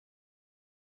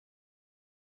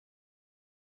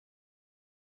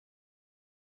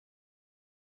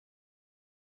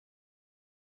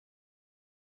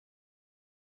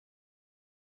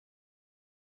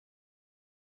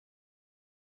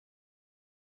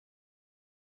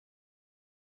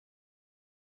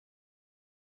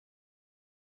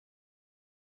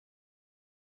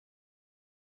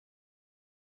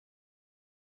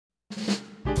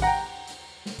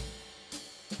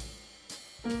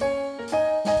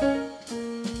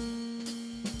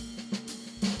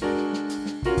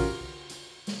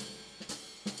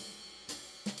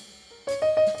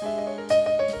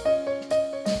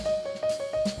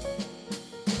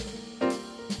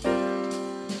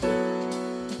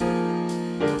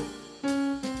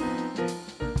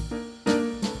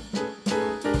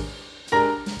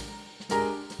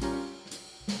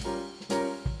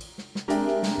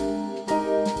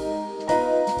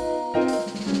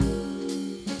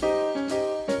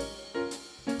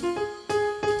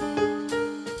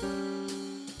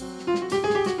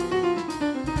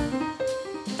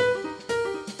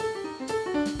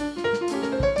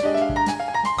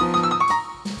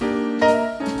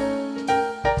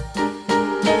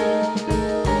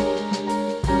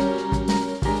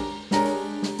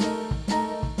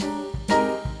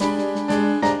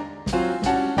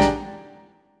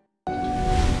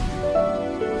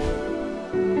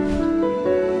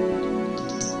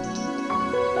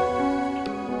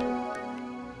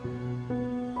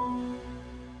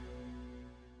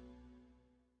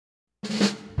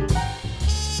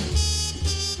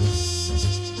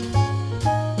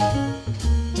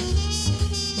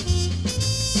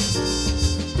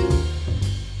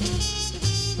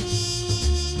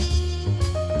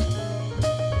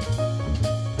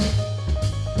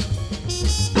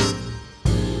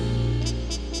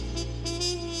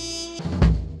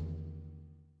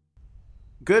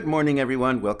Good morning,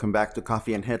 everyone. Welcome back to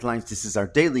Coffee and Headlines. This is our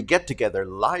daily get-together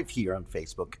live here on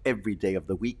Facebook every day of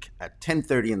the week at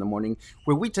 10:30 in the morning,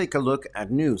 where we take a look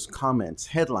at news, comments,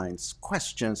 headlines,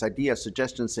 questions, ideas,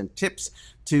 suggestions, and tips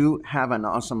to have an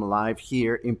awesome live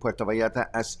here in Puerto Vallarta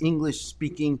as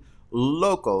English-speaking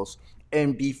locals.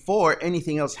 And before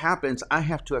anything else happens, I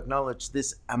have to acknowledge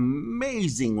this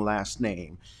amazing last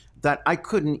name that I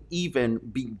couldn't even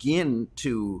begin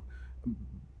to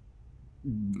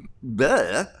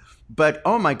but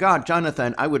oh my God,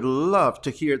 Jonathan, I would love to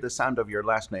hear the sound of your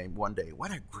last name one day. What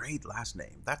a great last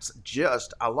name. That's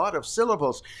just a lot of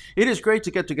syllables. It is great to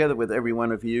get together with every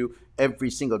one of you every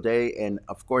single day. And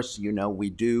of course, you know, we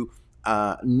do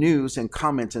news and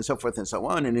comments and so forth and so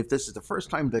on. And if this is the first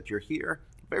time that you're here,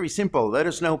 very simple. Let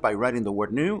us know by writing the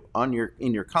word new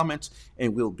in your comments,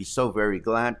 and we'll be so very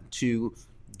glad to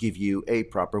give you a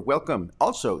proper welcome.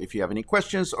 Also, if you have any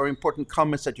questions or important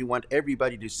comments that you want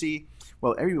everybody to see,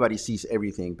 well, everybody sees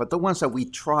everything, but the ones that we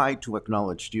try to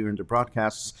acknowledge during the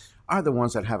broadcasts are the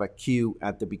ones that have a cue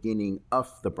at the beginning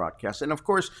of the broadcast. And of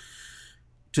course,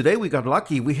 today we got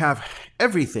lucky. We have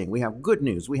everything. We have good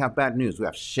news. We have bad news. We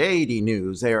have shady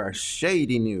news. There are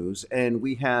shady news. And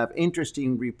we have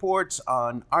interesting reports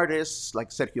on artists like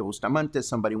Sergio Bustamante.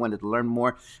 Somebody wanted to learn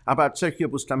more about Sergio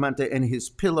Bustamante and his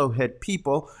Pillowhead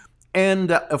people.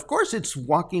 And of course, it's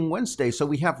Walking Wednesday. So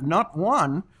we have not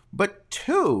one, but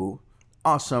two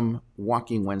awesome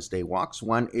Walking Wednesday walks.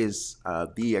 One is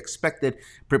the expected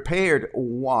prepared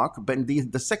walk, but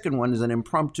the second one is an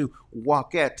impromptu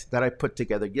walkette that I put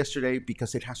together yesterday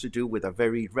because it has to do with a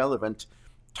very relevant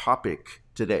topic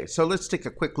today. So let's take a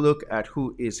quick look at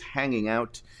who is hanging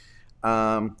out.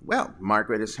 Well,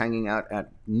 Margaret is hanging out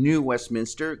at New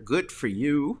Westminster. Good for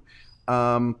you.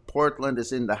 Portland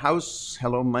is in the house.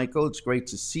 Hello, Michael. It's great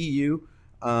to see you.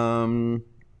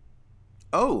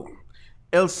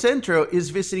 El Centro is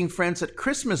visiting friends at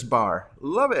Christmas bar.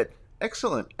 Love it.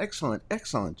 Excellent, excellent,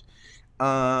 excellent.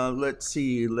 Let's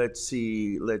see.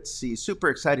 Super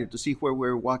excited to see where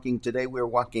we're walking today. We're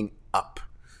walking up.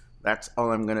 That's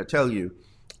all I'm going to tell you.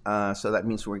 So that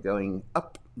means we're going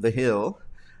up the hill.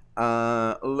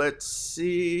 Let's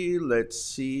see.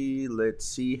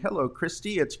 Hello,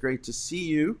 Christy. It's great to see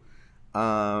you.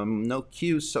 No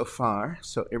cues so far,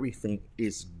 so everything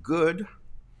is good.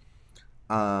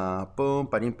 Boom,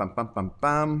 ba-dim, pam, pam, pam,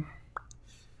 pam.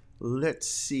 Let's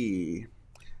see.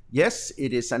 Yes,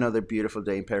 it is another beautiful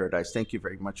day in paradise. Thank you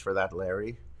very much for that,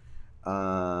 Larry.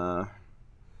 Oh,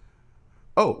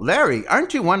 Larry,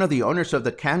 aren't you one of the owners of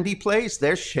the candy place?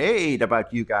 There's shade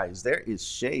about you guys. There is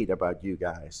shade about you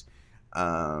guys.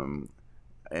 And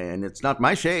it's not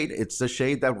my shade. It's the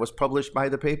shade that was published by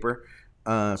the paper.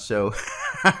 So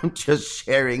I'm just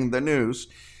sharing the news.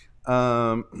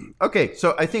 Okay,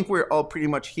 so I think we're all pretty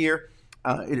much here.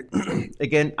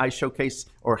 Again, I showcase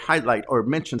or highlight or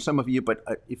mention some of you, but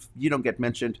if you don't get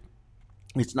mentioned,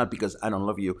 it's not because I don't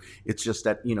love you. It's just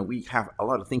that, you know, we have a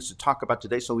lot of things to talk about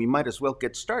today, so we might as well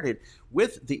get started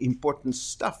with the important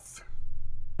stuff.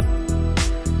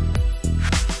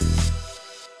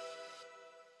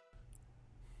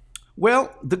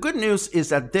 Well, the good news is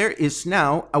that there is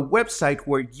now a website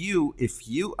where you, if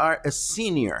you are a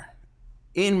senior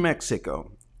in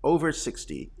Mexico, over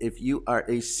 60, if you are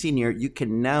a senior, you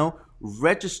can now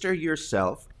register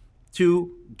yourself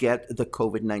to get the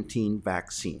COVID-19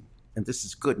 vaccine. And this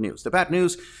is good news. The bad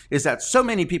news is that so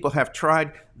many people have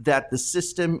tried that the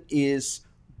system is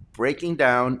breaking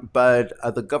down, but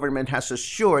the government has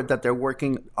assured that they're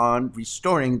working on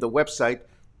restoring the website,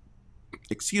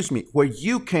 where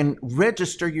you can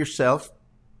register yourself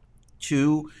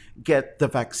to get the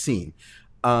vaccine.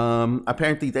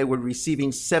 Apparently, they were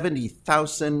receiving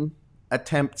 70,000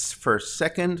 attempts per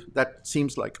second. That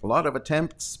seems like a lot of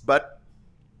attempts, but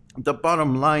the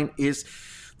bottom line is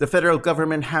the federal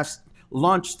government has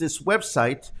launched this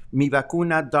website,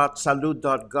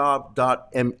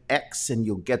 mivacuna.salud.gov.mx, and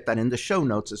you'll get that in the show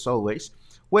notes as always,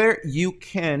 where you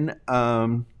can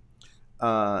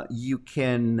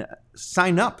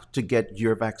sign up to get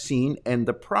your vaccine, and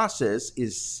the process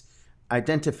is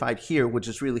identified here, which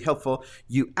is really helpful.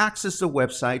 You access the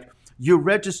website, you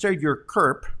register your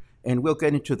CURP, and we'll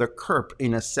get into the CURP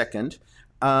in a second,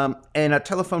 and a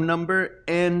telephone number,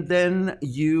 and then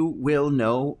you will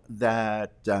know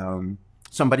that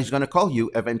somebody's going to call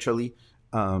you eventually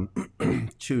to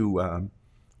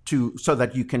so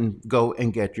that you can go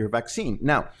and get your vaccine.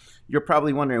 Now, you're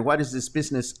probably wondering, what is this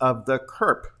business of the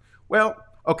CURP? Well,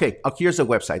 okay, here's a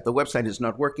website. The website is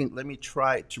not working. Let me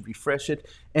try to refresh it.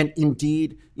 And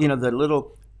indeed, the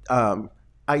little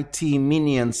IT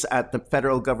minions at the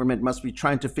federal government must be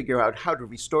trying to figure out how to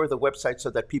restore the website so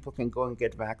that people can go and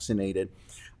get vaccinated.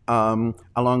 Along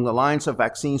the lines of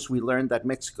vaccines, we learned that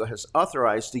Mexico has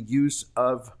authorized the use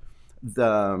of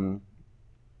the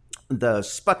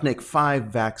Sputnik V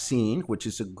vaccine, which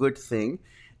is a good thing.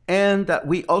 And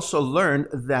we also learned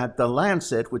that The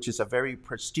Lancet, which is a very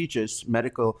prestigious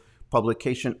medical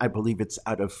publication, I believe it's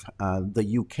out of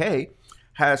the UK,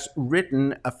 has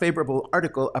written a favorable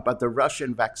article about the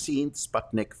Russian vaccine,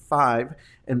 Sputnik V,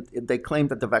 and they claim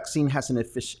that the vaccine has an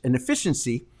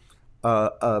efficiency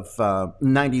of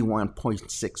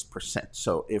 91.6%.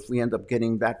 So if we end up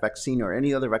getting that vaccine or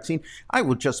any other vaccine, I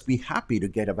would just be happy to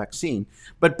get a vaccine.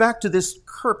 But back to this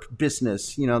CURP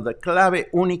business, the clave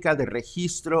única de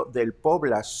registro de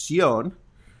población.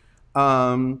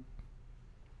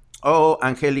 Oh,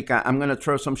 Angelica, I'm going to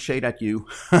throw some shade at you,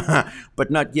 but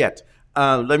not yet.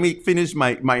 Let me finish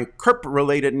my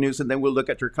CURP-related news, and then we'll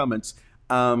look at your comments.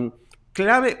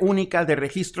 Clave única de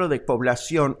registro de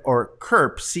población, or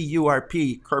CURP,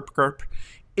 C-U-R-P, CURP,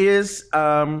 is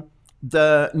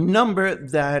the number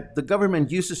that the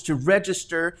government uses to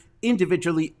register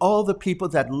individually all the people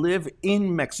that live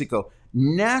in Mexico,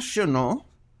 national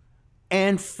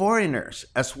and foreigners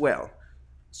as well.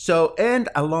 So, and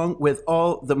along with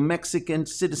all the Mexican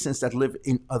citizens that live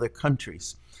in other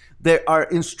countries. There are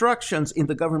instructions in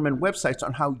the government websites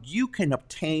on how you can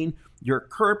obtain your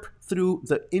CURP through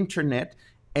the internet,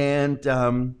 and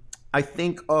I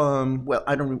think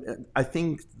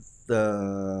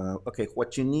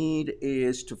what you need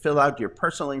is to fill out your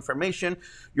personal information,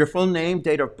 your full name,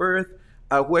 date of birth,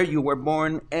 where you were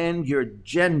born, and your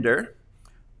gender,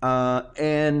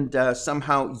 and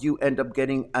somehow you end up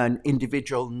getting an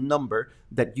individual number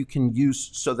that you can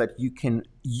use, so that you can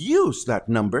use that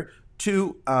number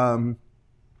to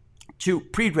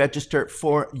pre-register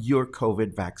for your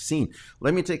COVID vaccine.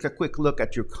 Let me take a quick look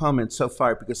at your comments so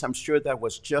far, because I'm sure that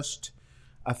was just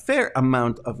a fair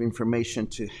amount of information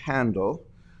to handle.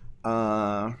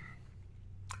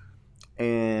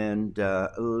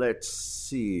 Let's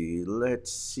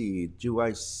see. Do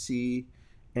I see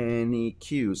any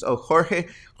cues? Oh, Jorge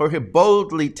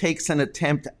boldly takes an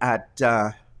attempt at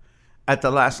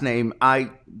the last name. I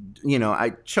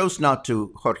chose not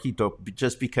to, Jorgito,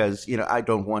 just because, I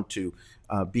don't want to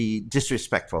be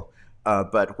disrespectful.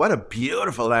 But what a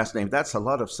beautiful last name. That's a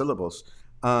lot of syllables.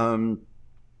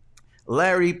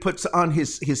 Larry puts on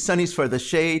his sunnies for the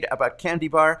shade about Candy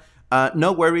Bar.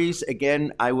 No worries.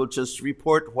 Again, I will just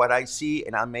report what I see,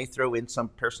 and I may throw in some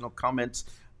personal comments.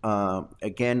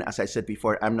 Again, as I said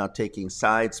before, I'm not taking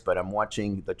sides, but I'm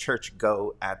watching the church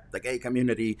go at the gay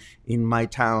community in my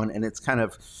town, and it's kind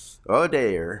of, oh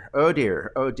dear.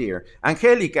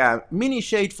 Angelica, mini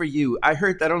shade for you. I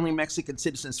heard that only Mexican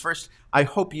citizens first. I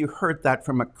hope you heard that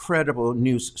from a credible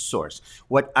news source.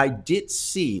 What I did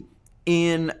see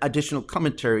in additional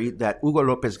commentary that Hugo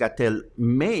Lopez-Gatell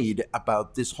made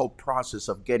about this whole process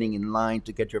of getting in line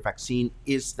to get your vaccine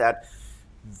is that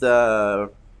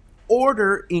the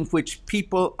order in which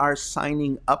people are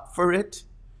signing up for it,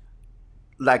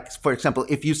 like, for example,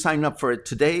 if you sign up for it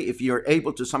today, if you're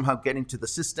able to somehow get into the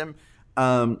system,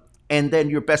 and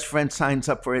then your best friend signs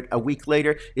up for it a week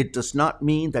later, it does not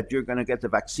mean that you're going to get the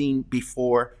vaccine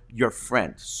before your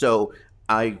friend. So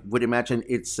I would imagine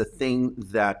it's a thing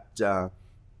that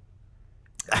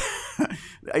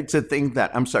to think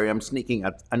that, I'm sorry, I'm sneaking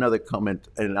out another comment,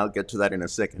 and I'll get to that in a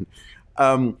second.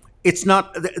 It's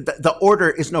not, the order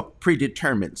is not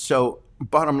predetermined. So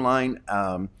bottom line,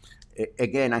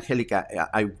 again, Angelica,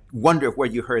 I wonder where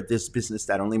you heard this business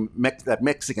that only that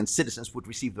Mexican citizens would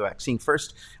receive the vaccine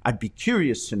first. I'd be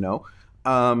curious to know.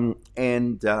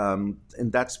 And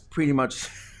that's pretty much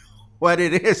what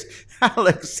it is.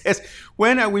 Alex says,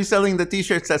 when are we selling the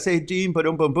t-shirts that say Dean,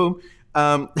 boom, boom, boom?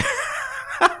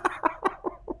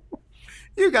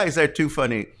 You guys are too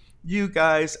funny. You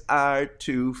guys are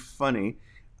too funny.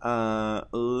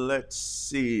 Let's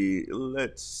see.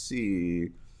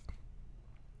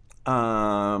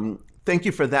 Thank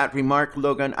you for that remark,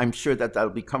 Logan. I'm sure that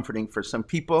that'll be comforting for some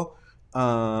people.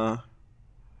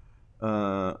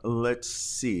 Let's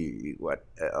see what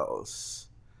else.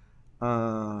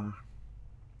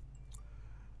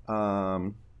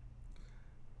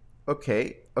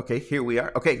 Okay, here we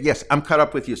are. Okay, yes, I'm caught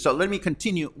up with you. So let me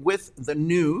continue with the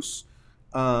news.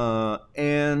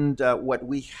 And what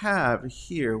we have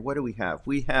here, what do we have?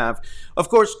 We have, of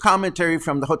course, commentary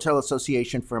from the Hotel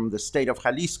Association from the state of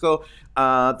Jalisco.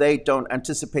 They don't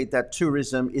anticipate that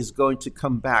tourism is going to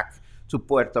come back to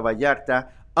Puerto Vallarta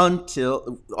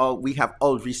until we have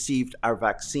all received our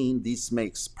vaccine. This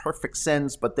makes perfect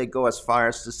sense, but they go as far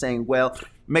as to saying, well,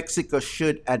 Mexico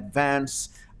should advance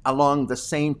along the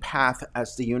same path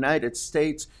as the United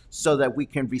States so that we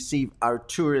can receive our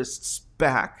tourists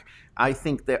back. I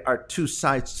think there are two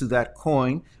sides to that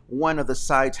coin. One of the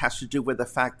sides has to do with the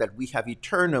fact that we have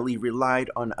eternally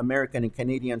relied on American and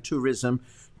Canadian tourism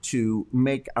to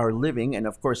make our living. And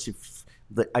of course, if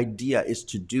the idea is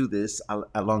to do this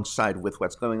alongside with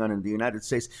what's going on in the United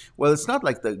States, well, it's not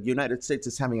like the United States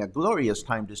is having a glorious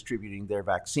time distributing their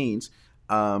vaccines.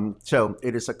 So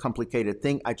it is a complicated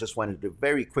thing. I just wanted to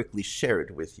very quickly share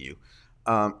it with you.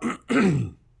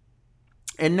 And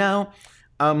now,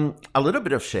 a little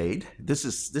bit of shade. This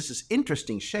is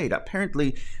interesting shade.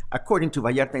 Apparently, according to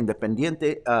Vallarta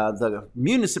Independiente, the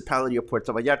municipality of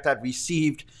Puerto Vallarta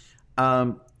received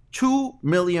 2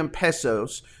 million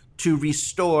pesos to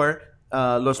restore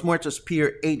Los Muertos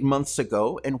Pier 8 months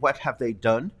ago. And what have they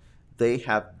done? They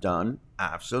have done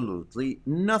absolutely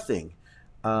nothing.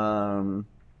 Despite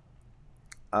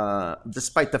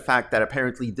the fact that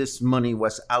apparently this money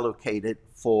was allocated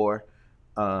for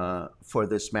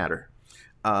this matter.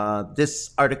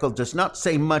 This article does not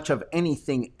say much of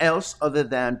anything else other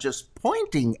than just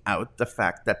pointing out the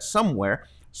fact that somewhere,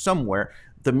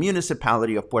 the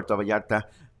municipality of Puerto Vallarta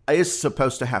is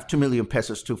supposed to have 2 million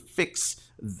pesos to fix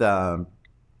the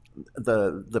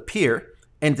pier,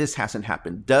 and this hasn't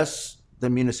happened. Does the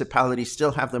municipality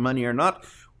still have the money or not?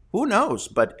 Who knows?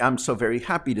 But I'm so very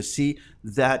happy to see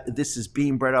that this is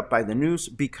being brought up by the news,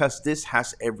 because this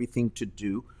has everything to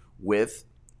do with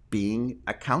being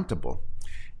accountable.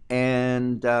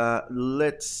 And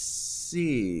let's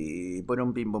see.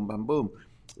 Boom, boom, boom, boom, boom.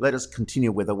 Let us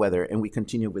continue with the weather, and we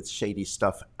continue with shady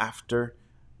stuff after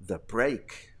the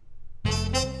break.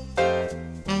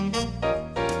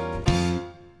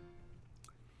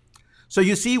 So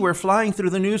you see, we're flying through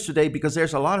the news today because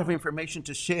there's a lot of information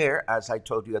to share, as I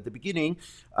told you at the beginning.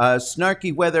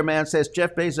 Snarky Weatherman says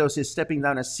Jeff Bezos is stepping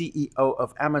down as CEO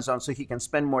of Amazon so he can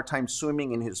spend more time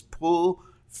swimming in his pool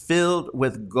filled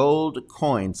with gold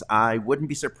coins. I wouldn't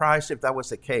be surprised if that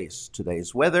was the case.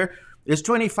 Today's weather is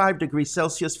 25 degrees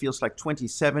Celsius, feels like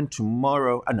 27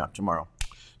 tomorrow. Not tomorrow.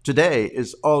 Today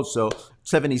is also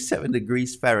 77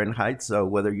 degrees Fahrenheit. So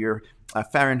whether you're a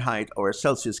Fahrenheit or a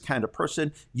Celsius kind of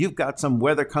person, you've got some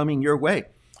weather coming your way.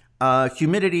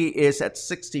 Humidity is at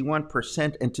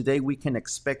 61%, and today we can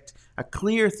expect a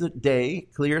clear through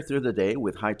the day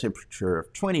with high temperature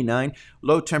of 29,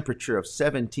 low temperature of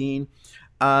 17.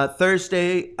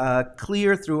 Thursday,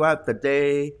 clear throughout the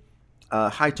day,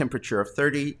 high temperature of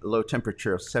 30, low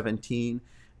temperature of 17.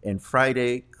 And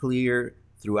Friday, clear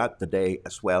throughout the day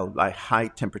as well, by high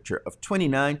temperature of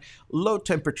 29, low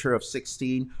temperature of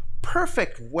 16.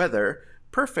 Perfect weather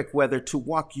to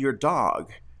walk your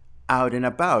dog out and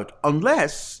about,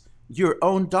 unless your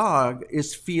own dog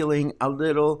is feeling a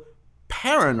little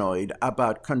paranoid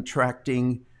about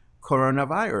contracting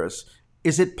coronavirus.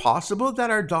 Is it possible that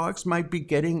our dogs might be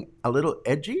getting a little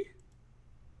edgy?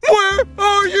 Where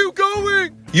are you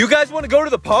going? You guys want to go to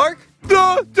the park?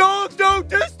 The dogs know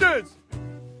distance!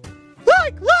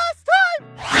 Like last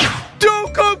time!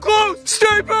 Don't come close!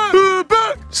 Stay back!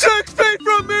 Back! 6 feet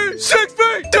from me! 6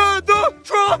 feet! The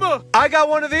trauma! I got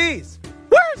one of these!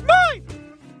 Where's mine?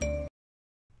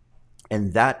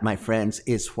 And that, my friends,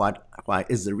 is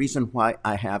is the reason why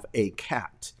I have a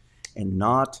cat and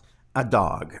not a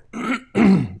dog.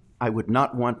 I would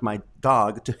not want my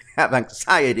dog to have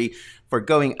anxiety for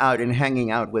going out and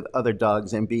hanging out with other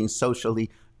dogs and being socially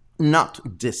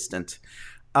not distant.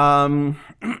 Um,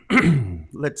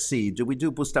 let's see. Do we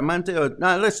do Bustamante or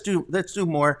no? Let's do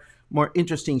more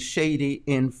interesting, shady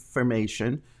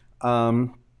information.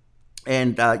 And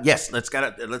yes, let's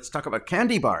talk about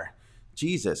Candy Bar.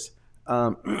 Jesus.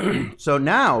 So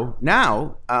now,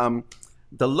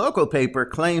 the local paper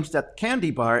claims that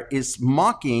Candy Bar is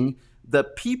mocking the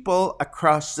people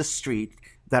across the street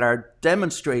that are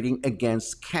demonstrating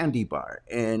against Candy Bar.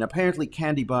 And apparently,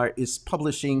 Candy Bar is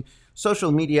publishing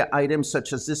social media items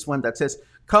such as this one that says,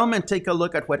 "Come and take a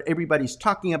look at what everybody's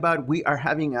talking about. We are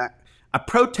having a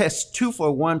protest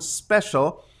 2-for-1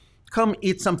 special. Come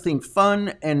eat something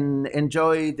fun and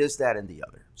enjoy this, that, and the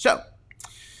other." So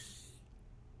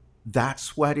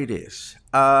that's what it is.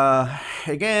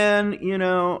 Again,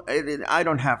 I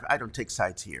don't take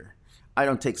sides here. I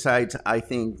don't take sides. I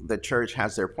think the church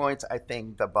has their points. I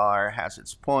think the bar has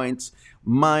its points.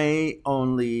 My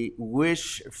only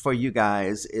wish for you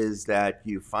guys is that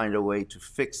you find a way to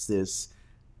fix this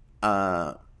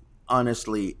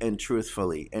honestly and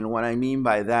truthfully. And what I mean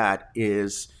by that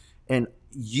is, and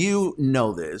you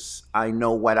know this, I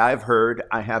know what I've heard.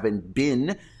 I haven't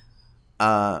been,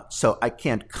 so I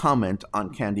can't comment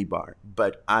on Candy Bar,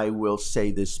 but I will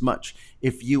say this much.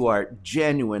 If you are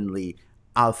genuinely,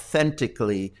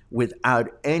 authentically, without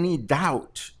any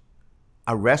doubt,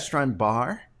 a restaurant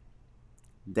bar,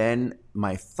 then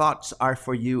my thoughts are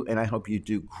for you, and I hope you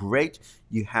do great.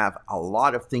 You have a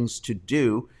lot of things to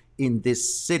do in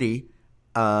this city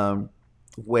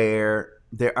where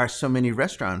there are so many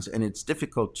restaurants, and it's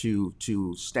difficult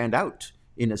to stand out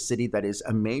in a city that is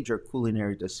a major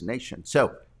culinary destination.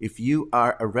 So if you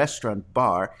are a restaurant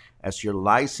bar, as your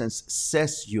license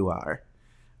says you are,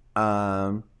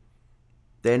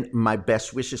 then my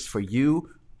best wishes for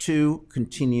you to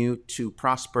continue to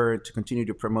prosper, to continue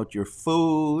to promote your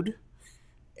food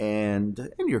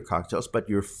and your cocktails, but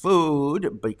your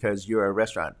food, because you're a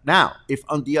restaurant. Now, if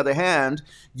on the other hand,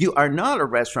 you are not a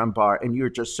restaurant bar and you're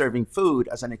just serving food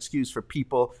as an excuse for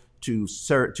people to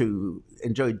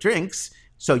enjoy drinks,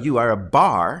 so you are a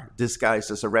bar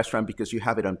disguised as a restaurant because you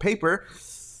have it on paper,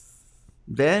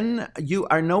 then you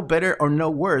are no better or no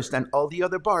worse than all the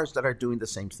other bars that are doing the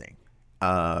same thing.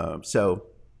 So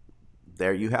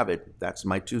there you have it. That's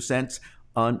my 2 cents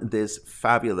on this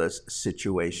fabulous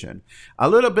situation. A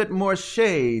little bit more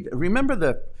shade. Remember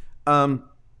the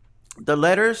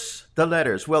letters? The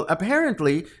letters. Well,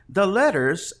 apparently the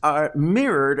letters are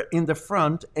mirrored in the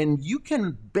front, and you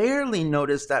can barely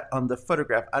notice that on the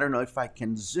photograph. I don't know if I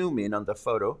can zoom in on the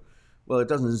photo. Well, it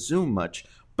doesn't zoom much.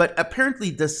 But apparently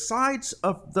the sides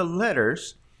of the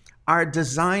letters are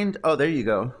designed. Oh, there you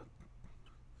go.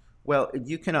 Well,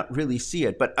 you cannot really see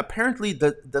it, but apparently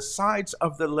the sides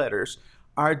of the letters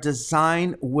are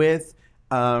designed with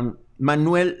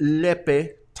Manuel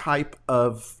Lepe type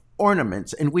of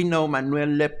ornaments. And we know Manuel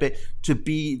Lepe to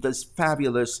be this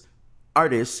fabulous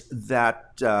artist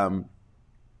that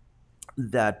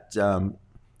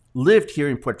lived here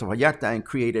in Puerto Vallarta and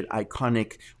created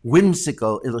iconic,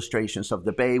 whimsical illustrations of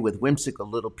the bay with whimsical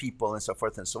little people and so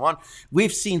forth and so on.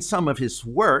 We've seen some of his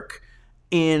work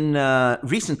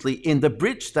recently in the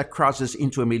bridge that crosses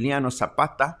into Emiliano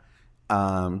Zapata.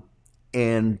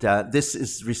 This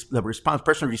is the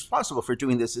person responsible for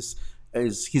doing this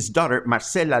is his daughter,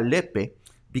 Marcela Lepe,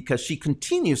 because she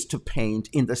continues to paint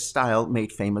in the style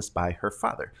made famous by her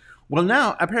father. Well,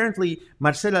 now, apparently,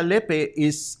 Marcela Lepe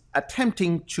is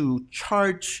attempting to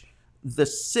charge the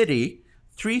city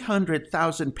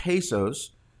 300,000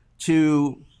 pesos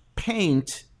to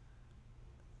paint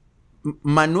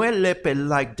Manuel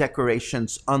Lepe-like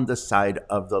decorations on the side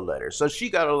of the letter. So she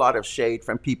got a lot of shade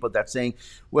from people that saying,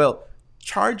 well,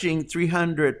 charging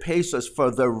 300 pesos for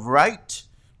the right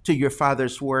to your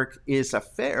father's work is a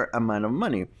fair amount of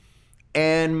money.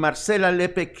 And Marcela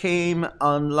Lepe came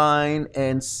online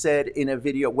and said in a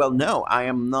video, well, no, I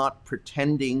am not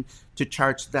pretending to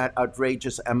charge that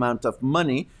outrageous amount of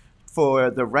money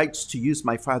for the rights to use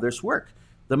my father's work.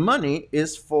 The money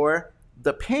is for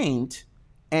the paint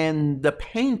and the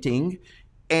painting,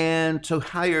 and to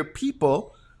hire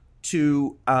people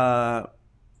to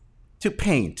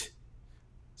paint.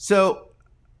 So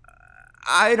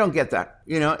I don't get that.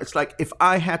 It's like if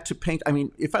I had to paint,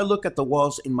 if I look at the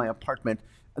walls in my apartment,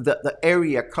 the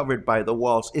area covered by the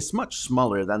walls is much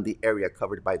smaller than the area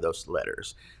covered by those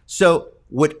letters. So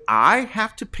would I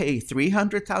have to pay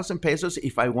 300,000 pesos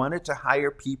if I wanted to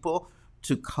hire people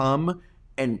to come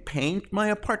and paint my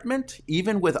apartment,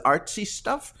 even with artsy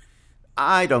stuff?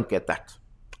 I don't get that.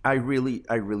 I really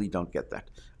don't get that.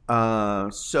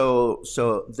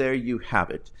 So there you have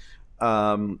it.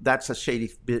 That's a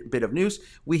shady bit of news.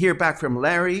 We hear back from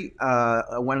Larry,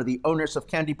 one of the owners of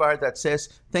Candy Bar, that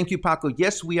says, "Thank you, Paco.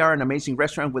 Yes, we are an amazing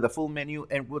restaurant with a full menu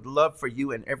and would love for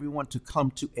you and everyone to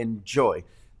come to enjoy."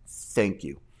 Thank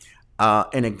you.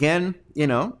 And again,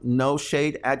 no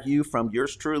shade at you from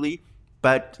yours truly.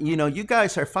 But, you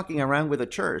guys are fucking around with the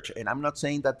church. And I'm not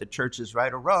saying that the church is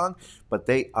right or wrong, but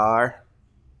they are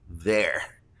there.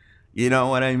 You know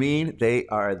what I mean? They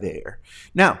are there.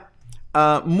 Now,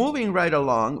 moving right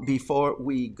along, before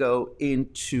we go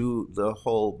into the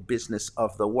whole business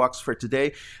of the walks for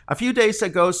today, a few days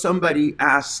ago, somebody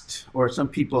asked, or some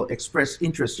people expressed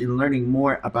interest in learning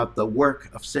more about the work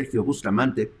of Sergio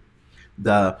Bustamante,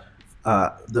 the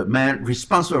man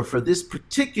responsible for this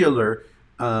particular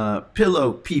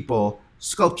pillow people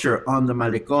sculpture on the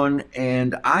Malecon.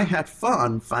 And I had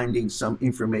fun finding some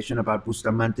information about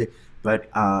Bustamante, but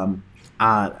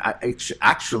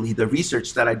actually, the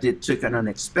research that I did took an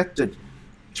unexpected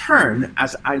turn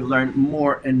as I learned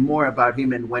more and more about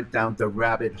him and went down the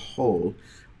rabbit hole.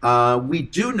 We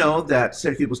do know that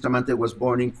Sergio Bustamante was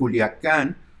born in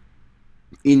Culiacan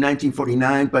in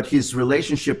 1949, but his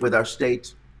relationship with our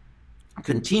state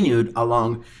continued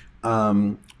along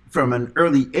from an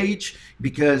early age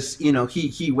because,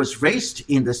 he was raised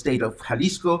in the state of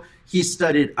Jalisco. He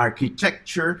studied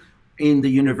architecture in the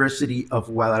University of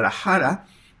Guadalajara,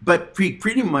 but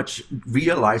pretty much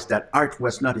realized that art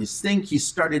was not his thing. He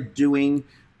started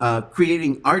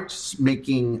creating art,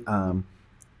 making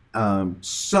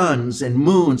suns and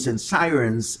moons and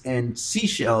sirens and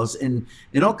seashells and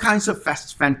all kinds of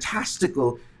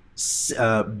fantastical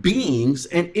beings.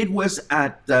 And it was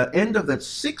at the end of the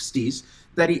 60s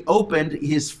that he opened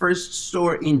his first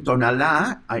store in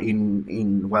Tonalá,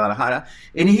 in Guadalajara,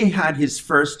 and he had his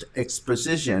first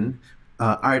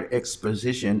art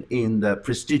exposition in the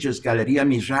prestigious Galeria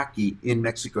Miyake in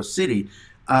Mexico City.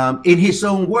 In his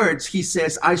own words, he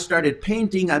says, "I started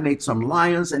painting, I made some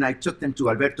lions, and I took them to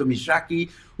Alberto Miyake,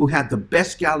 who had the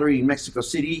best gallery in Mexico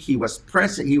City. He was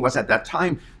at that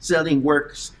time selling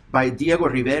works by Diego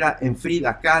Rivera and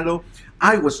Frida Kahlo.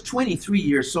 I was 23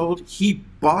 years old. He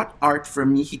bought art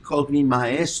from me. He called me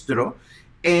maestro.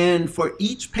 And for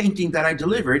each painting that I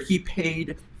delivered, he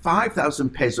paid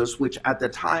 5,000 pesos, which at the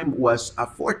time was a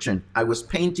fortune. I was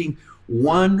painting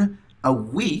one a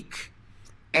week.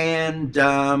 And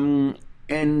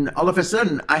all of a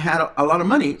sudden, I had a lot of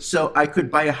money, so I could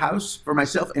buy a house for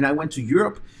myself. And I went to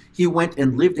Europe. He went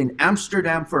and lived in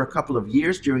Amsterdam for a couple of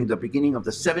years during the beginning of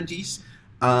the 70s.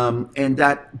 And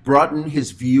that broadened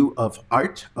his view of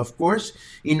art, of course.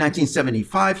 In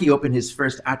 1975, he opened his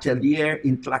first atelier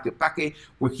in Tlaquepaque,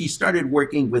 where he started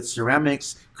working with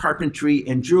ceramics, carpentry,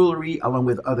 and jewelry, along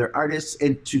with other artists.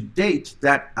 And to date,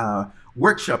 that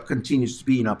workshop continues to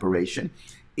be in operation.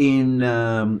 In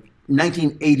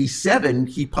 1987,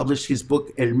 he published his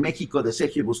book, El México de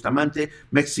Sergio Bustamante,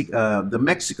 the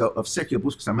Mexico of Sergio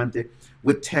Bustamante,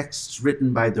 with texts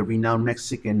written by the renowned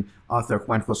Mexican author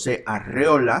Juan José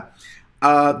Arreola.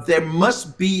 There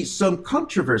must be some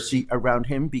controversy around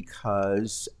him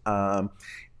because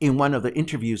in one of the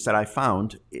interviews that I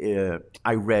found,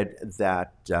 I read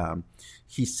that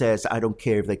he says, "I don't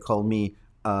care if they call me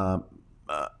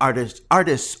artist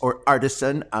or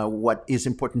artisan. What is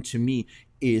important to me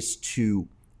is to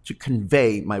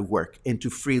convey my work and to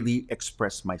freely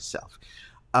express myself."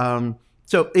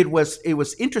 So it was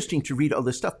interesting to read all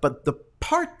this stuff. But the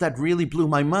part that really blew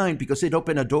my mind, because it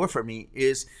opened a door for me,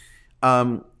 is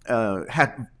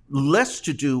had less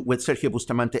to do with Sergio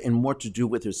Bustamante and more to do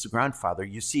with his grandfather.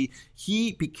 You see,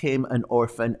 he became an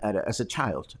orphan as a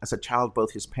child. As a child,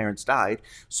 both his parents died.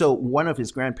 So one of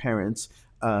his grandparents,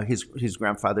 his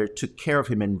grandfather, took care of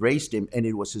him and raised him, and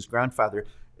it was his grandfather,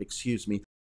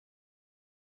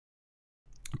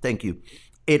 Thank you.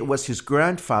 It was his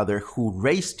grandfather who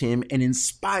raised him and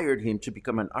inspired him to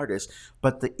become an artist.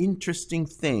 But the interesting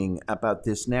thing about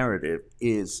this narrative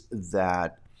is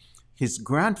that his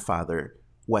grandfather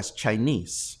was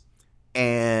Chinese.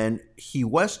 And he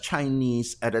was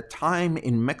Chinese at a time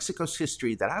in Mexico's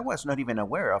history that I was not even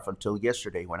aware of until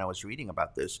yesterday when I was reading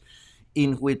about this,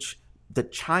 in which the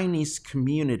Chinese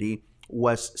community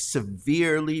was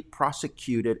severely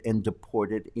prosecuted and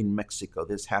deported in Mexico.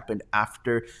 This happened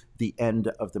after the end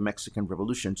of the Mexican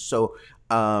Revolution. So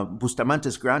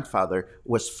Bustamante's grandfather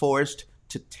was forced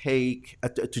to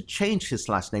change his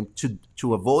last name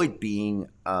to avoid being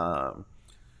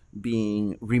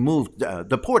removed,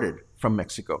 deported from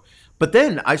Mexico. But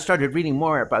then I started reading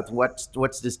more about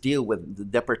what's this deal with the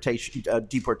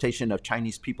deportation of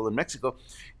Chinese people in Mexico.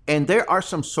 And there are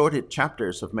some sordid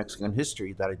chapters of Mexican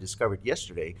history that I discovered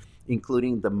yesterday,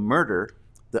 including the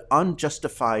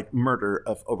unjustified murder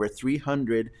of over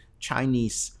 300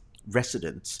 Chinese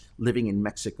residents living in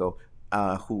Mexico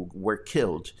who were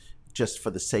killed just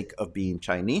for the sake of being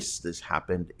Chinese. This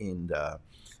happened in the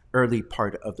early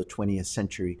part of the 20th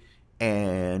century.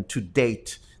 And to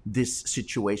date, this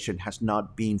situation has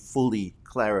not been fully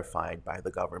clarified by the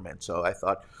government. So I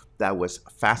thought that was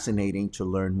fascinating to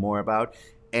learn more about.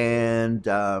 And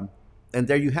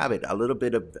there you have it, a little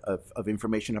bit of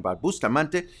information about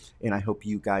Bustamante, and I hope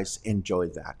you guys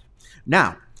enjoyed that.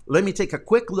 Now, let me take a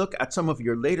quick look at some of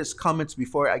your latest comments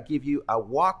before I give you a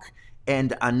walk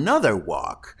and another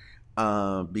walk,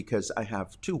 because I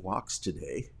have two walks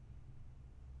today.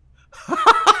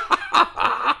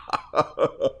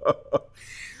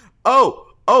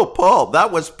 Oh, Paul,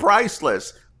 that was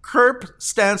priceless. CURP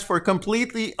stands for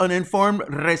Completely Uninformed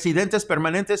Residentes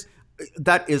Permanentes.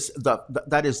 That is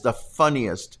the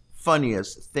funniest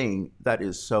thing. That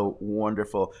is so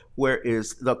wonderful.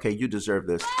 Okay, you deserve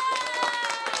this.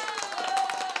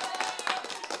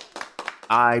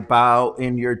 I bow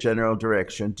in your general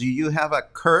direction. Do you have a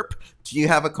CURP? Do you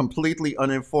have a completely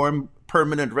uninformed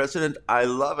permanent resident? I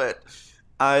love it.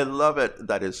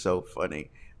 That is so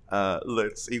funny.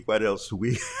 Let's see what else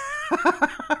we...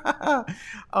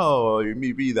 Oh,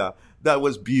 mi vida. That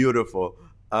was beautiful.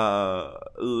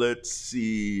 Let's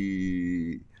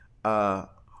see. So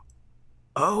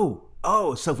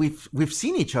we've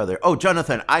seen each other. Oh,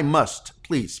 Jonathan, I must,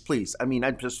 please. I mean,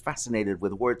 I'm just fascinated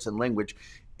with words and language,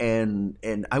 and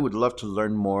I would love to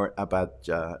learn more about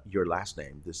your last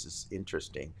name. This is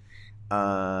interesting.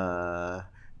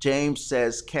 James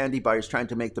says Candy Bar is trying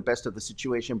to make the best of the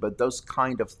situation, but those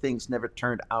kind of things never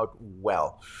turned out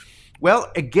well.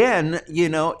 Well, again,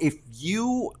 if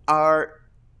you are,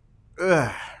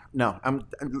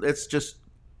 let's just,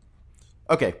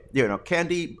 okay,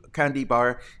 Candy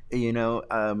Bar,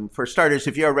 for starters,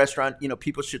 if you're a restaurant,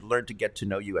 people should learn to get to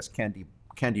know you as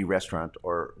Candy Restaurant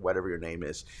or whatever your name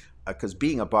is, because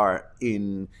being a bar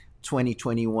in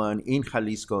 2021 in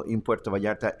Jalisco, in Puerto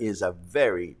Vallarta, is a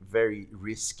very, very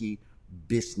risky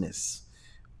business.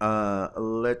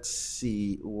 Let's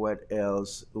see what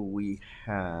else we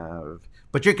have.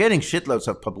 But you're getting shitloads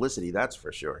of publicity, that's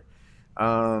for sure.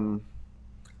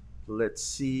 Let's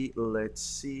see.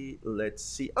 Okay,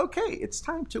 it's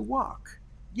time to walk.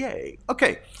 Yay.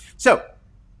 Okay, so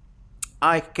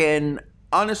I can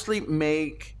honestly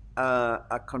make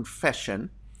a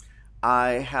confession.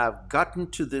 I have gotten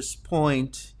to this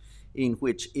point in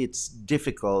which it's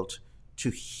difficult to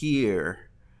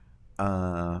hear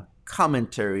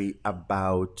commentary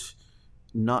about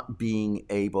not being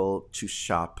able to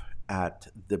shop at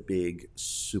the big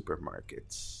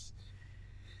supermarkets.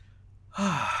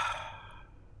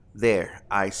 There,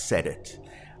 I said it.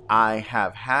 I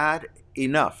have had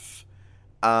enough.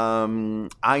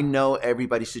 I know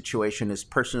everybody's situation is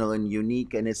personal and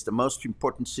unique, and it's the most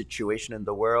important situation in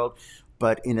the world.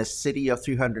 But in a city of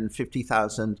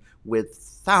 350,000 with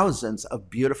thousands of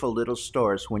beautiful little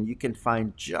stores, when you can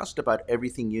find just about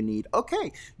everything you need,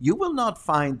 okay, you will not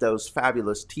find those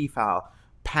fabulous Tefal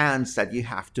pants that you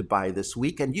have to buy this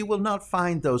week, and you will not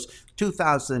find those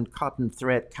 2,000 cotton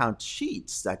thread count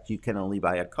sheets that you can only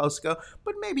buy at Costco,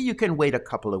 but maybe you can wait a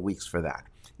couple of weeks for that.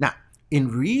 Now, in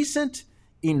recent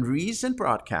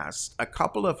broadcasts, a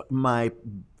couple of my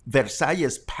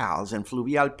Versalles pals and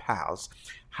Fluvial pals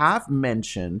have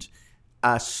mentioned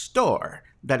a store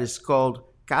that is called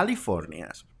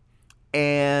California's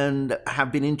and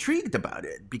have been intrigued about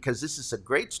it because this is a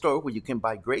great store where you can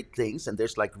buy great things and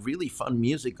there's like really fun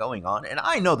music going on. And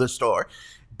I know the store,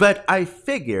 but I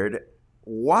figured,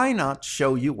 why not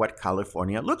show you what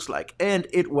California looks like? And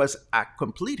it was a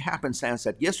complete happenstance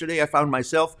that yesterday I found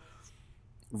myself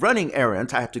running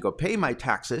errands. I have to go pay my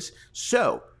taxes.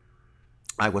 So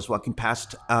I was walking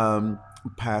past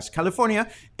California,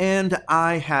 and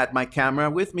I had my camera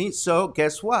with me. So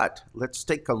guess what? Let's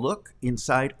take a look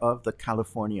inside of the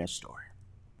California store.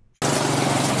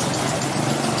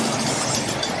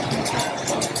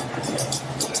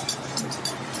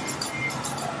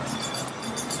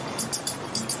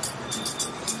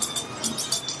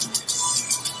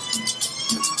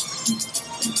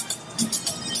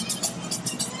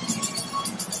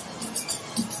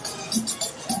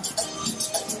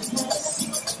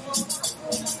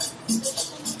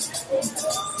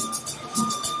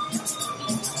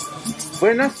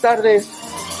 Buenas tardes.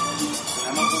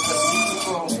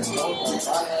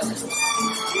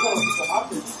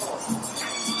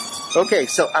 Okay,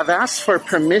 so I've asked for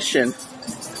permission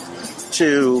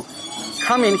to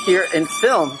come in here and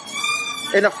film.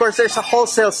 And of course, there's a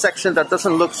wholesale section that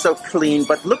doesn't look so clean,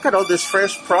 but look at all this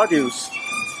fresh produce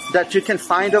that you can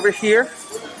find over here.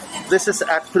 This is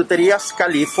at Fruterías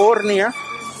California.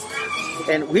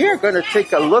 And we are going to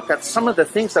take a look at some of the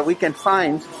things that we can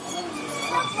find.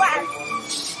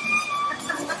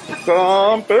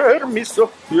 Con permiso.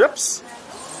 Oops.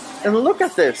 And look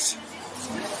at this.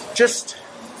 Just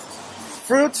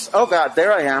fruits. Oh God,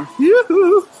 there I am.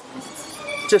 Yoo-hoo.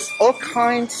 Just all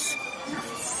kinds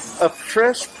of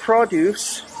fresh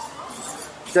produce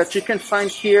that you can find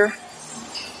here.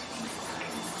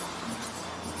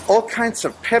 All kinds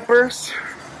of peppers.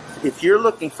 If you're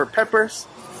looking for peppers,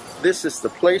 this is the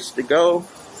place to go.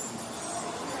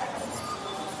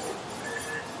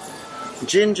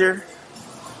 Ginger,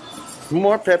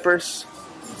 more peppers.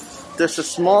 There's a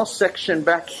small section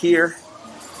back here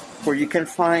where you can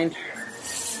find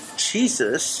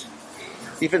cheeses,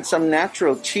 even some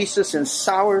natural cheeses and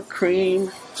sour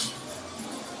cream.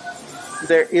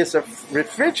 There is a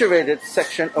refrigerated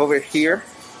section over here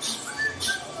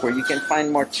where you can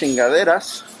find more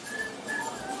chingaderas.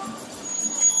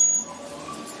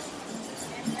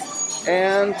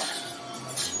 And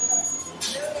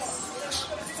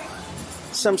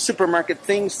some supermarket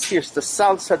things. Here's the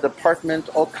salsa department,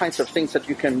 all kinds of things that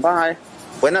you can buy.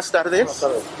 Buenas tardes.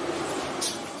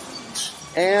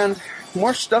 And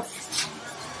more stuff,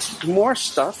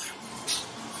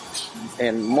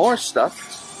 and more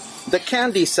stuff. The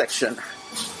candy section.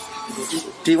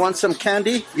 Do you want some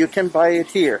candy? You can buy it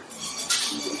here.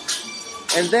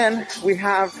 And then we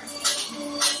have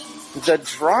the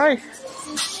dry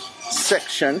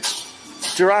section,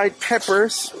 dried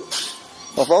peppers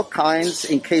of all kinds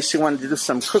in case you want to do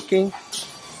some cooking,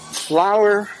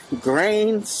 flour,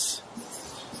 grains,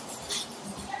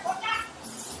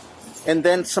 and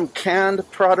then some canned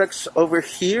products over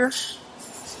here.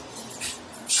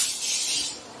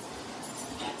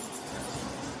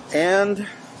 And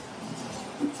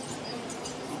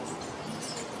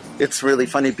it's really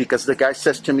funny because the guy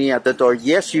says to me at the door,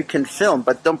 yes, you can film,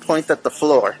 but don't point at the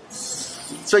floor.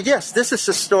 So yes, this is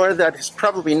a store that is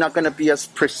probably not going to be as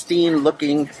pristine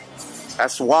looking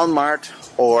as Walmart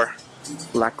or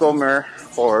La Comer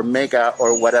or Mega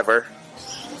or whatever.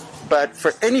 But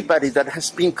for anybody that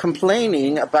has been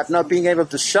complaining about not being able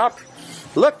to shop,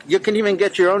 look, you can even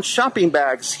get your own shopping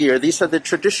bags here. These are the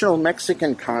traditional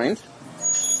Mexican kind.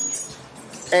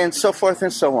 And so forth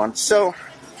and so on. So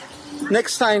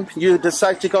next time you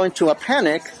decide to go into a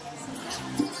panic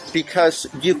because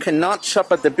you cannot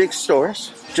shop at the big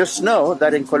stores, just know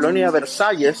that in Colonia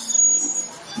Versalles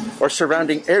or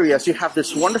surrounding areas, you have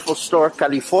this wonderful store,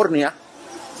 California,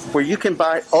 where you can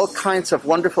buy all kinds of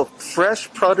wonderful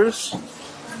fresh produce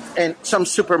and some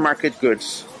supermarket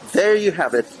goods. There you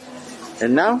have it.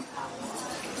 And now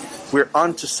we're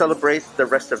on to celebrate the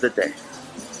rest of the day.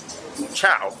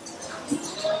 Ciao.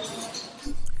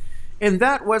 And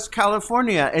that was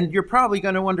California. And you're probably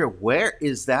going to wonder, where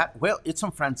is that? Well, it's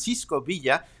on Francisco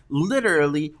Villa,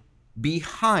 literally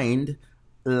behind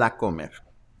La Comer.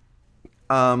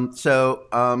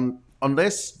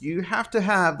 Unless you have to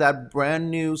have that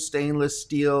brand new stainless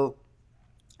steel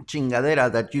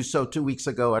chingadera that you saw 2 weeks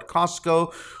ago at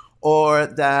Costco, or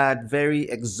that very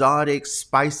exotic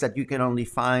spice that you can only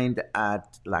find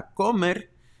at La Comer,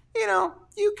 you know,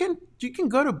 you can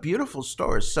go to beautiful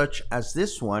stores such as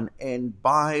this one and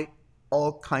buy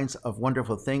all kinds of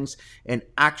wonderful things and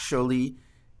actually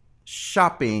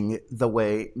shopping the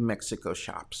way Mexico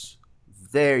shops.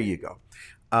 There you go.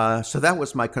 So that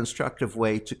was my constructive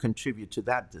way to contribute to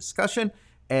that discussion.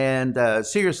 And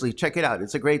seriously, check it out.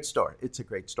 It's a great store. It's a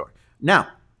great store. Now,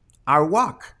 our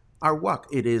walk.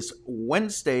 It is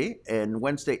Wednesday, and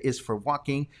Wednesday is for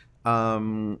walking.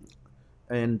 Thank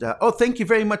you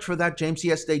very much for that, James.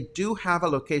 Yes, they do have a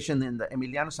location in the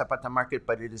Emiliano Zapata Market,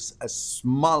 but it is a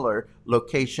smaller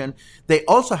location. They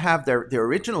also have their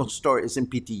original store is in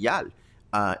Pitillal,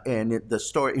 and the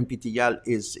store in Pitillal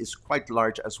is quite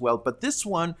large as well. But this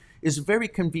one is very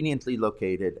conveniently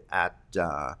located at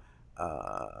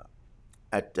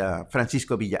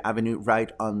Francisco Villa Avenue,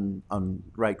 right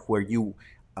where you.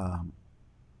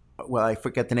 I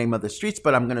forget the name of the streets,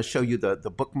 but I'm going to show you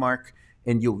the bookmark,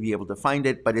 and you'll be able to find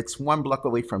it. But it's 1 block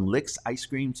away from Lick's Ice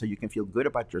Cream, so you can feel good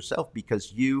about yourself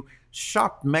because you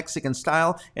shopped Mexican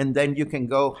style, and then you can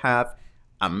go have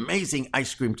amazing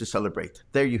ice cream to celebrate.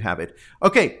 There you have it.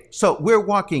 Okay, so we're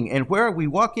walking, and where are we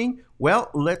walking? Well,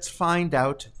 let's find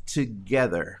out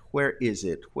together. Where is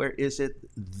it? Where is it?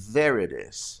 There it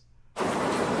is.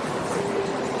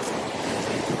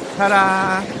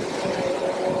 Ta-da!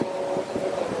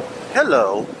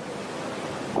 Hello.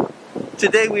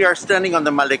 Today we are standing on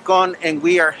the Malecón and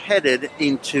we are headed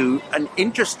into an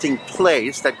interesting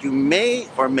place that you may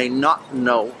or may not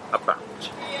know about.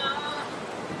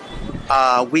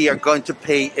 We are going to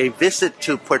pay a visit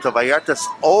to Puerto Vallarta's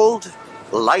old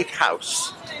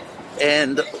lighthouse.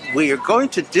 And we are going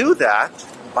to do that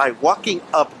by walking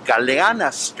up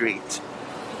Galeana Street,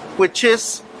 which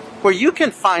is where you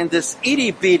can find this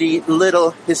itty-bitty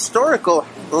little historical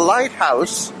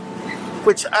lighthouse,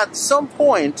 which at some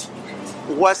point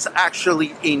was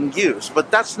actually in use, but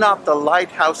that's not the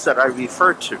lighthouse that I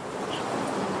refer to.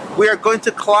 We are going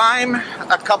to climb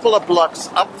a couple of blocks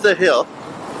up the hill,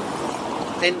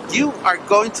 and you are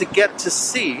going to get to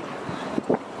see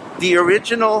the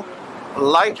original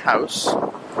lighthouse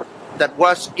that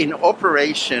was in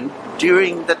operation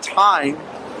during the time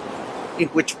in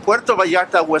which Puerto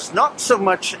Vallarta was not so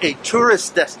much a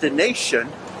tourist destination,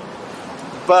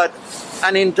 but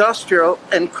an industrial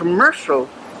and commercial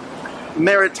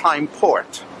maritime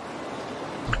port.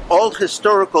 Old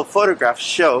historical photographs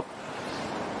show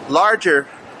larger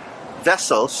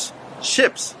vessels,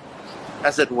 ships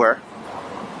as it were,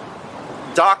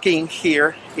 docking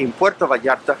here in Puerto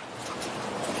Vallarta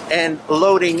and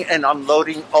loading and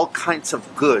unloading all kinds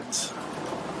of goods.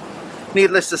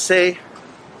 Needless to say,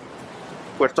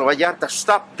 Puerto Vallarta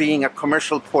stopped being a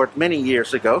commercial port many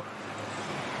years ago,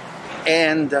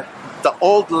 and the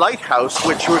old lighthouse,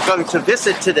 which we're going to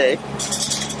visit today,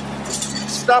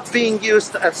 stopped being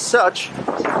used as such,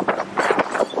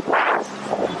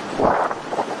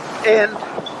 and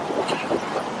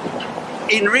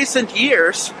in recent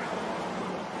years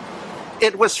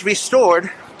it was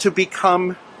restored to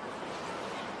become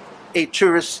a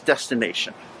tourist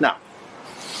destination. Now,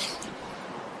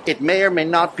 it may or may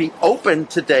not be open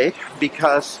today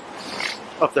because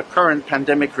of the current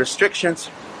pandemic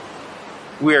restrictions.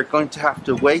 We are going to have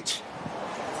to wait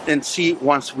and see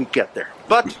once we get there.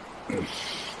 But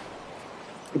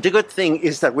the good thing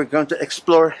is that we're going to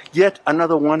explore yet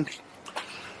another one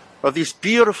of these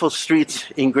beautiful streets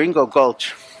in Gringo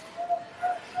Gulch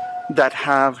that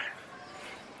have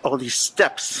all these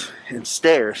steps and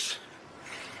stairs.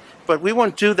 But we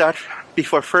won't do that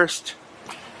before first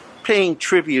paying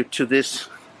tribute to this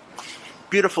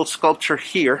beautiful sculpture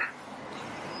here.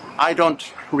 I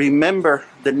don't remember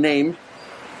the name,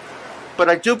 but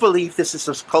I do believe this is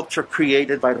a sculpture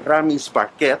created by Ramis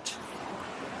Barquet.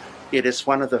 It is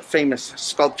one of the famous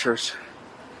sculptures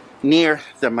near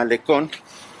the Malecón.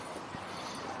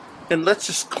 And let's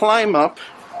just climb up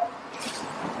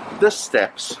the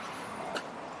steps.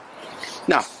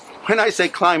 Now, when I say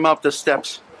climb up the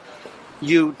steps,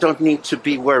 you don't need to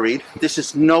be worried. This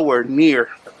is nowhere near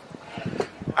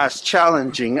as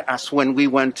challenging as when we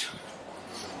went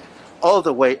all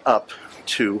the way up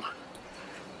to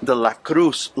the La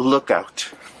Cruz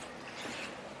lookout.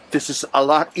 This is a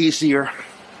lot easier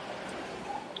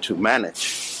to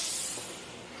manage.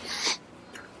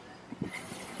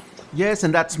 Yes,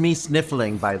 and that's me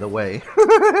sniffling, by the way.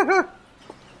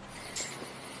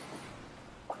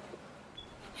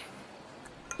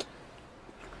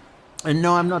 And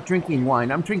no, I'm not drinking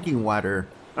wine. I'm drinking water.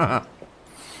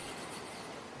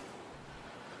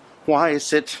 Why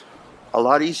is it a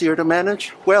lot easier to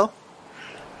manage? Well,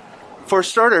 for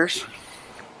starters,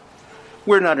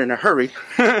 we're not in a hurry.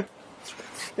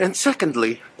 And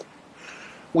secondly,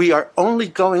 we are only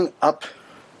going up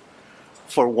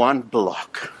for one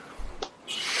block.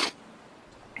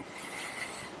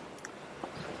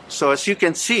 So as you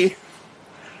can see,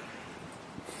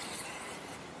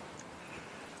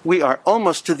 we are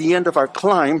almost to the end of our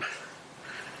climb,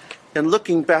 and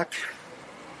looking back,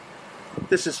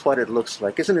 this is what it looks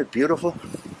like. Isn't it beautiful?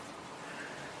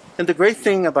 And the great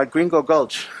thing about Gringo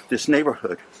Gulch, this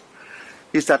neighborhood,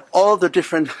 is that all the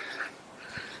different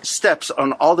steps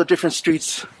on all the different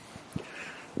streets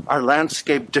are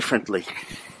landscaped differently.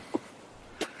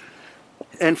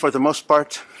 And for the most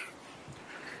part,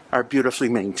 are beautifully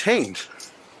maintained.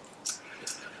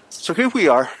 So here we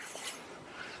are,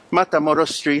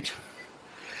 Matamoros Street,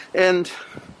 and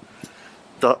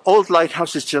the old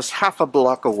lighthouse is just half a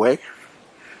block away.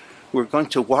 We're going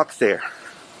to walk there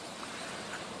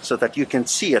so that you can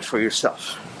see it for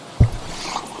yourself.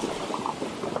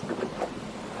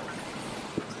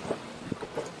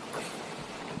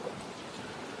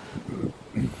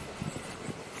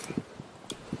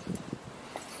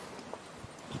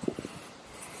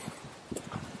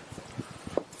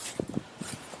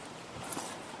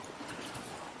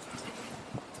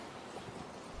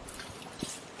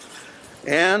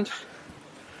 And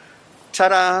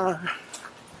ta-da!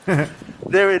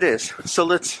 There it is. So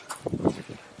let's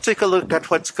take a look at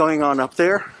what's going on up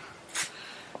there.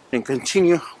 and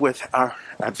continue with our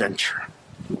adventure.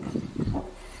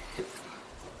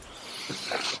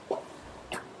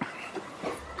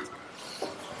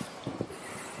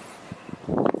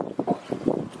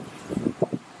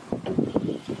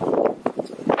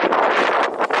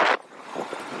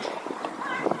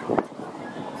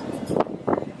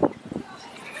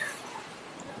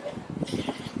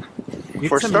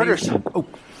 For starters,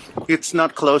 it's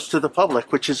not closed to the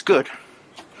public, which is good.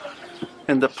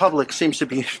 And the public seems to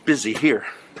be busy here,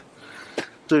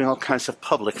 doing all kinds of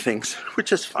public things,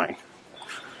 which is fine.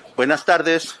 Buenas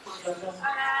tardes.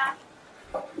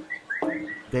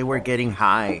 They were getting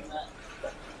high.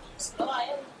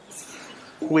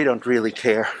 We don't really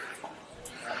care.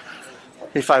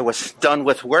 If I was done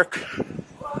with work,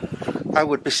 I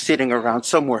would be sitting around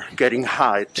somewhere getting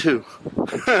high too.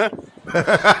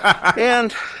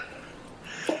 And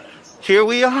here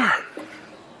we are.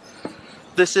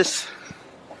 This is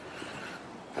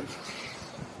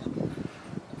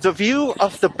the view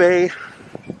of the bay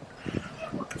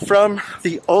from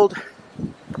the old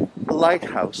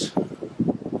lighthouse.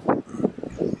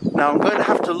 Now I'm going to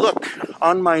have to look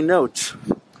on my notes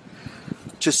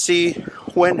to see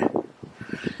when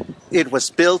it was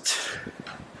built,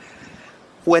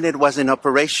 when it was in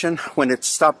operation, when it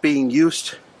stopped being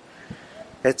used,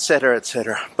 etc.,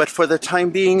 etc. But for the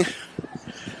time being,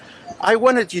 I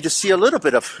wanted you to see a little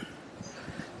bit of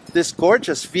this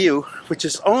gorgeous view, which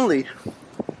is only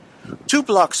 2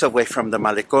 blocks away from the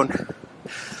Malecón.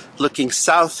 Looking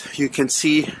south, you can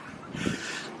see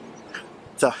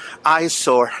the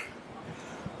eyesore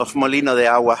of Molino de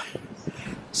Agua.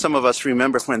 Some of us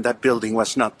remember when that building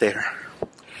was not there.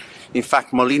 In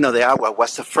fact, Molino de Agua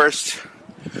was the first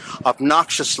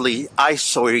obnoxiously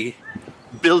eyesore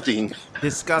building.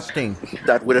 Disgusting.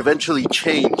 That would eventually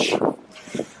change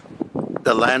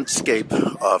the landscape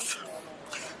of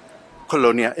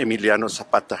Colonia Emiliano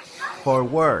Zapata. For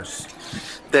worse.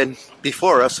 Then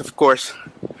before us, of course,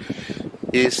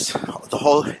 is the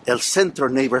whole El Centro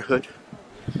neighborhood.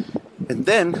 And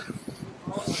then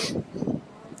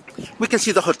we can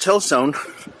see the hotel zone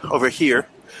over here.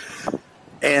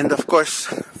 And of course,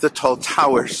 the tall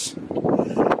towers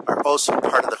are also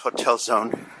part of the hotel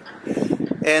zone.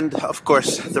 And of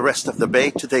course, the rest of the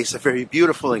bay. Today's a very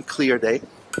beautiful and clear day.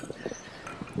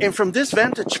 And from this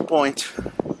vantage point,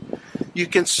 you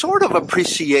can sort of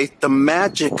appreciate the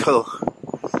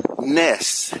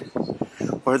magicalness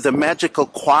or the magical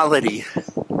quality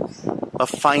of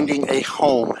finding a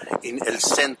home in El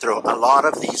Centro. A lot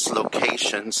of these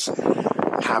locations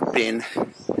have been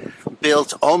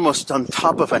built almost on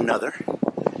top of another.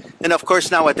 And of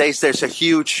course, nowadays there's a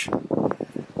huge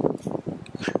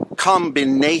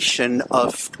combination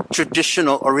of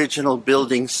traditional original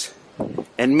buildings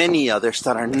and many others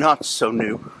that are not so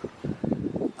new.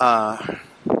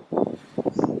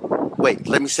 Wait,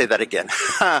 let me say that again.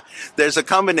 There's a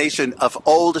combination of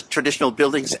old traditional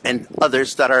buildings and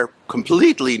others that are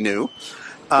completely new.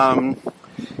 And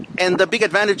the big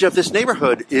advantage of this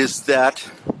neighborhood is that,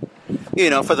 you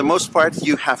know, for the most part,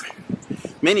 you have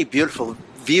many beautiful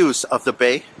views of the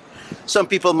bay. Some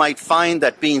people might find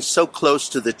that being so close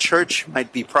to the church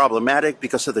might be problematic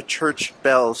because of the church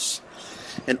bells.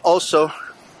 And also,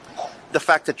 the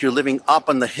fact that you're living up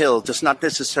on the hill does not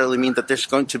necessarily mean that there's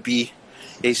going to be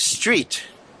a street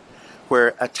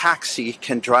where a taxi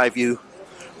can drive you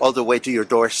all the way to your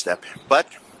doorstep. But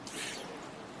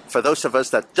for those of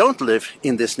us that don't live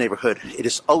in this neighborhood, it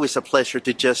is always a pleasure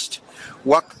to just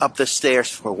walk up the stairs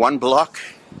for 1 block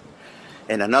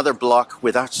and another block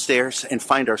without stairs and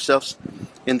find ourselves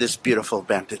in this beautiful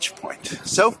vantage point.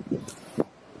 So,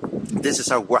 this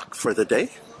is our walk for the day.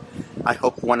 I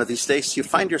hope one of these days you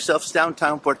find yourselves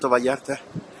downtown Puerto Vallarta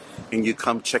and you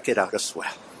come check it out as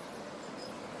well.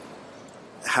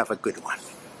 Have a good one.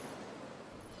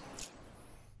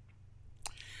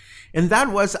 And that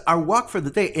was our walk for the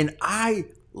day. And I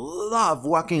love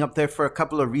walking up there for a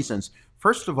couple of reasons.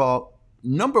 First of all,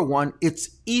 number one, it's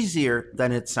easier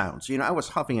than it sounds. You know, I was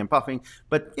huffing and puffing,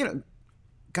 but, you know,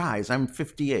 guys, I'm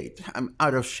 58. I'm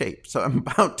out of shape, so I'm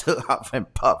about to huff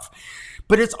and puff.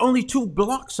 But it's only 2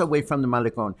 blocks away from the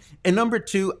Malecón. And number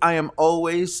two, I am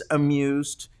always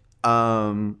amused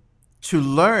to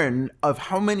learn of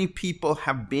how many people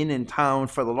have been in town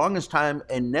for the longest time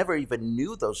and never even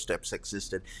knew those steps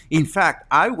existed. In fact,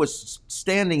 I was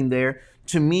standing there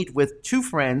to meet with 2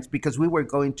 friends because we were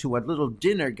going to a little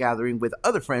dinner gathering with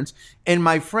other friends. And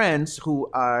my friends, who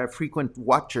are frequent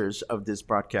watchers of this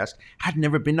broadcast, had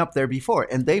never been up there before.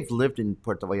 And they've lived in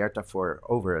Puerto Vallarta for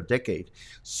over a decade.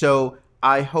 So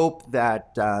I hope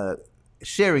that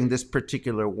sharing this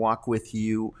particular walk with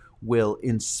you will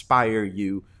inspire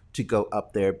you to go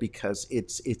up there because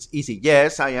it's easy.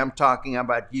 Yes, I am talking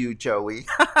about you, Joey.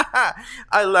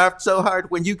 I laughed so hard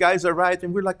when you guys arrived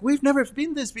and we're like, we've never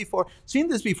seen this before.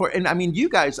 And I mean, you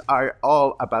guys are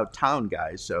all about town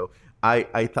guys, so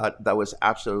I thought that was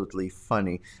absolutely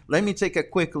funny. Let me take a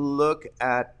quick look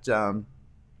at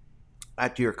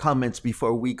your comments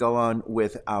before we go on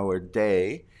with our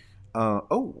day.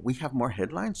 Oh, we have more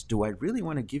headlines. Do I really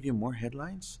want to give you more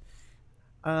headlines?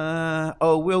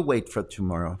 Oh, we'll wait for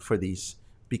tomorrow for these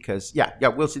because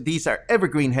we'll see. These are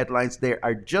evergreen headlines. They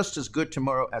are just as good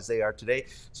tomorrow as they are today.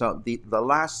 So the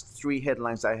last three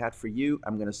headlines I had for you,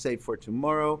 I'm going to save for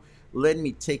tomorrow. Let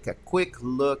me take a quick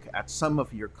look at some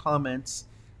of your comments.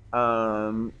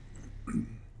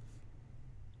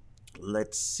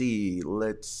 Let's see.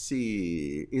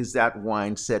 Is that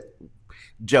wine set,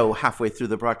 Joe, halfway through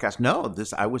the broadcast? No,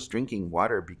 I was drinking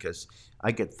water because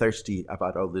I get thirsty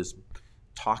about all this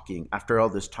talking. After all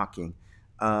this talking,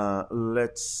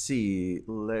 let's see.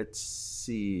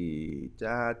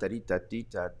 Da da da da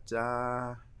da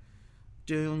da.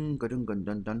 Dun dun dun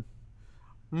dun dun.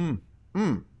 Mm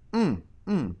mm mm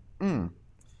mm mm.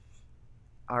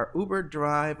 Our Uber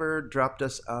driver dropped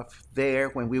us off there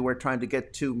when we were trying to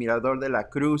get to Mirador de la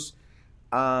Cruz.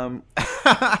 Well,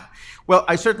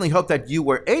 I certainly hope that you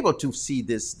were able to see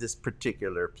this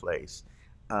particular place.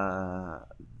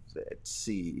 Let's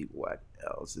see what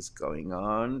else is going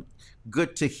on.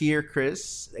 Good to hear,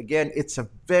 Chris. Again, it's a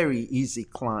very easy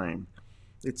climb.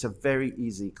 It's a very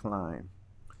easy climb.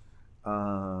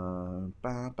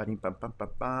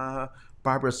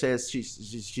 Barbara says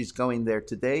she's going there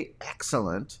today.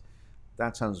 Excellent.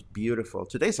 That sounds beautiful.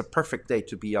 Today's a perfect day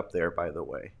to be up there, by the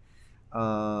way.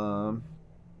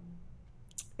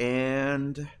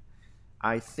 And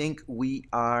I think we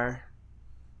are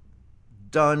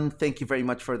done. Thank you very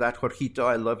much for that, Jorgito.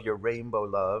 I love your rainbow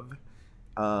love.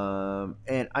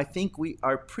 And I think we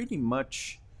are pretty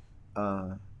much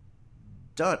done.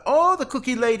 Oh, the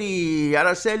cookie lady.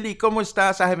 Araceli, ¿cómo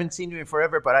estás? I haven't seen you in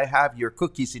forever, but I have your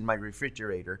cookies in my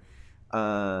refrigerator.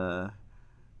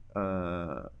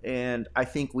 And I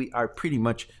think we are pretty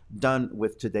much done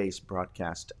with today's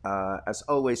broadcast. As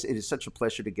always, it is such a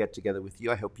pleasure to get together with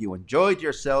you. I hope you enjoyed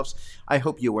yourselves. I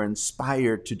hope you were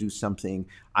inspired to do something.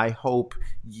 I hope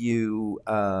you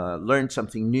learned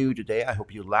something new today. I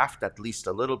hope you laughed at least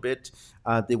a little bit.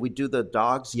 Did we do the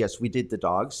dogs? Yes, we did the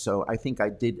dogs. So I think I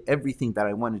did everything that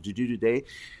I wanted to do today.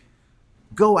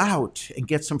 Go out and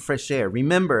get some fresh air.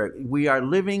 Remember, we are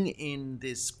living in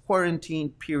this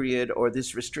quarantine period or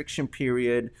this restriction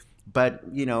period, but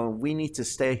we need to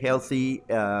stay healthy.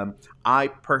 I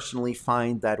personally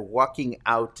find that walking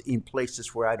out in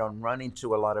places where I don't run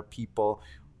into a lot of people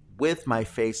with my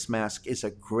face mask is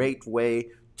a great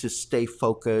way to stay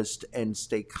focused and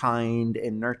stay kind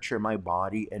and nurture my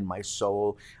body and my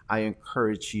soul. I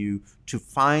encourage you to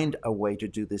find a way to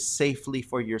do this safely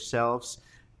for yourselves.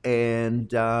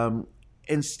 And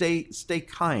stay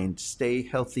kind, stay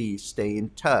healthy, stay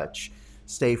in touch,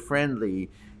 stay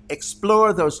friendly.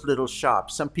 Explore those little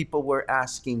shops. Some people were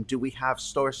asking, do we have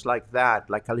stores like that,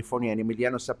 like California and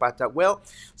Emiliano Zapata? Well,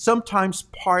 sometimes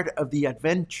part of the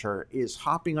adventure is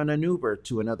hopping on an Uber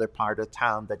to another part of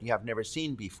town that you have never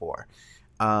seen before.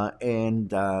 And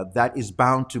that is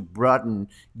bound to broaden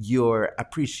your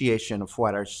appreciation of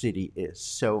what our city is.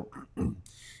 So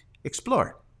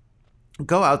explore.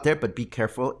 Go out there, but be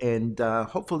careful, and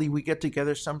hopefully we get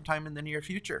together sometime in the near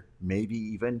future, maybe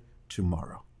even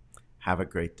tomorrow. Have a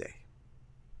great day.